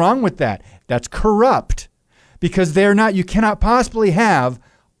something wrong with that. That's corrupt. Because you cannot possibly have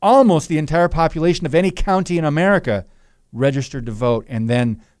almost the entire population of any county in America registered to vote and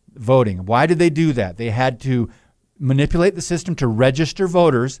then voting. Why did they do that? They had to manipulate the system to register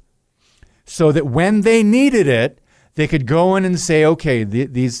voters so that when they needed it, they could go in and say, okay,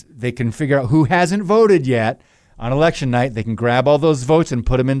 they can figure out who hasn't voted yet on election night. They can grab all those votes and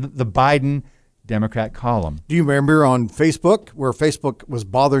put them in the Biden Democrat column. Do you remember on Facebook where Facebook was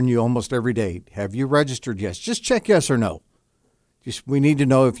bothering you almost every day? Have you registered? Yes. Just check yes or no. We need to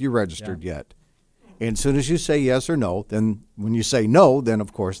know if you registered yet. And as soon as you say yes or no, then when you say no, then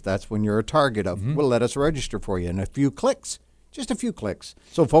of course that's when you're a target of, well, let us register for you in a few clicks. Just a few clicks.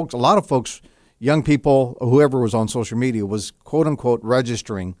 So folks, a lot of folks, young people, whoever was on social media was quote unquote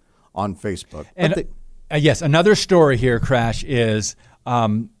registering on Facebook. And yes, another story here, Crash, is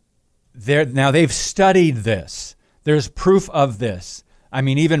now they've studied this. There's proof of this. I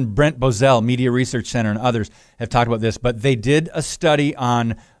mean, even Brent Bozell, Media Research Center, and others have talked about this, but they did a study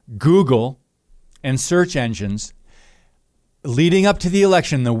on Google and search engines leading up to the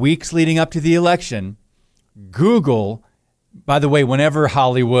election, the weeks leading up to the election. Google, by the way, whenever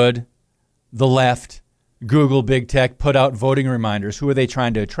Hollywood, the left, Google, big tech put out voting reminders, who are they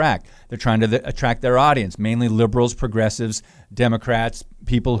trying to attract? They're trying to attract their audience, mainly liberals, progressives, Democrats,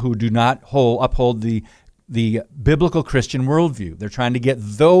 people who do not uphold the biblical Christian worldview. They're trying to get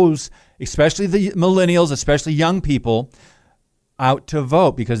those, especially the millennials, especially young people, out to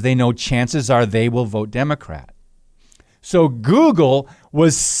vote because they know chances are they will vote Democrat. So Google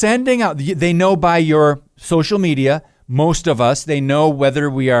was sending out, they know by your social media, most of us, they know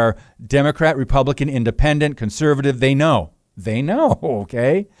whether we are Democrat, Republican, Independent, Conservative. They know,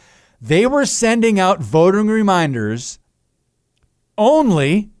 okay? They were sending out voting reminders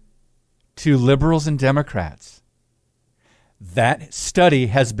only to liberals and Democrats. That study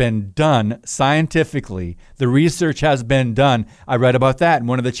has been done scientifically. The research has been done. I read about that in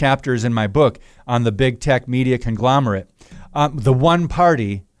one of the chapters in my book on the big tech media conglomerate, the one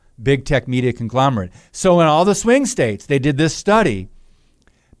party big tech media conglomerate. So in all the swing states, they did this study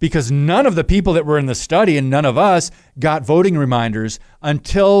because none of the people that were in the study and none of us got voting reminders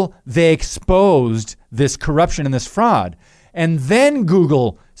until they exposed this corruption and this fraud. And then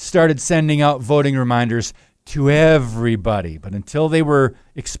Google started sending out voting reminders to everybody. But until they were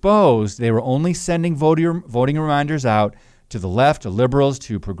exposed, they were only sending voting reminders out to the left, to liberals,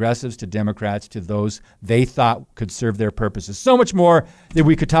 to progressives, to Democrats, to those they thought could serve their purposes. So much more that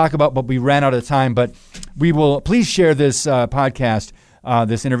we could talk about, but we ran out of time. But we will please share this podcast,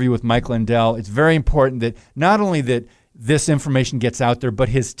 this interview with Mike Lindell. It's very important that not only that this information gets out there, but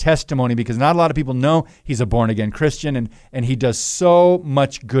his testimony, because not a lot of people know he's a born-again Christian, and he does so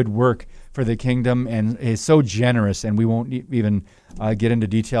much good work for the kingdom and is so generous, and we won't even get into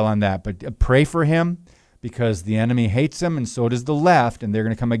detail on that. But pray for him, because the enemy hates him, and so does the left, and they're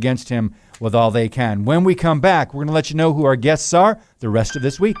going to come against him with all they can. When we come back, we're going to let you know who our guests are the rest of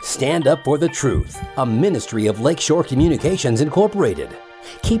this week. Stand Up for the Truth, a ministry of Lakeshore Communications Incorporated.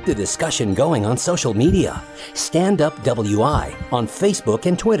 Keep the discussion going on social media. Stand Up WI on Facebook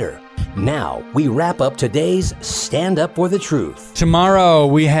and Twitter. Now, we wrap up today's Stand Up for the Truth. Tomorrow,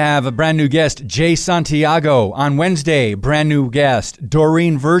 we have a brand new guest, Jay Santiago. On Wednesday, brand new guest,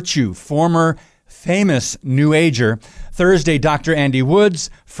 Doreen Virtue, former famous New Ager. Thursday, Dr. Andy Woods.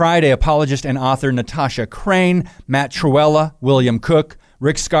 Friday, apologist and author Natasha Crane, Matt Truella, William Cook,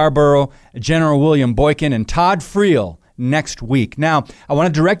 Rick Scarborough, General William Boykin, and Todd Friel next week. Now, I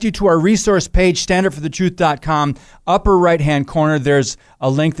want to direct you to our resource page, standupforthetruth.com. Upper right-hand corner, there's a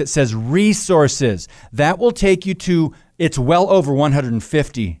link that says resources. That will take you to, it's well over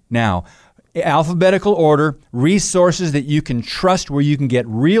 150 now. Alphabetical order, resources that you can trust, where you can get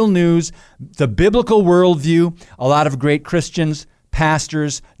real news, the biblical worldview, a lot of great Christians,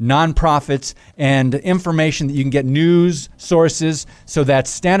 pastors, nonprofits, and information that you can get, news sources. So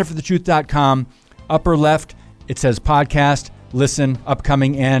that's standupforthetruth.com. Upper left, it says podcast, listen,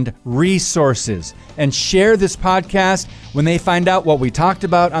 upcoming, and resources. And share this podcast. When they find out what we talked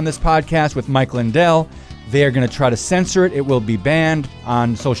about on this podcast with Mike Lindell, they are going to try to censor it. It will be banned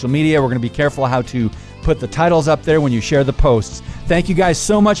on social media. We're going to be careful how to put the titles up there when you share the posts. Thank you guys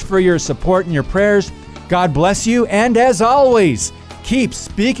so much for your support and your prayers. God bless you. And as always, keep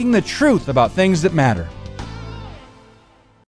speaking the truth about things that matter.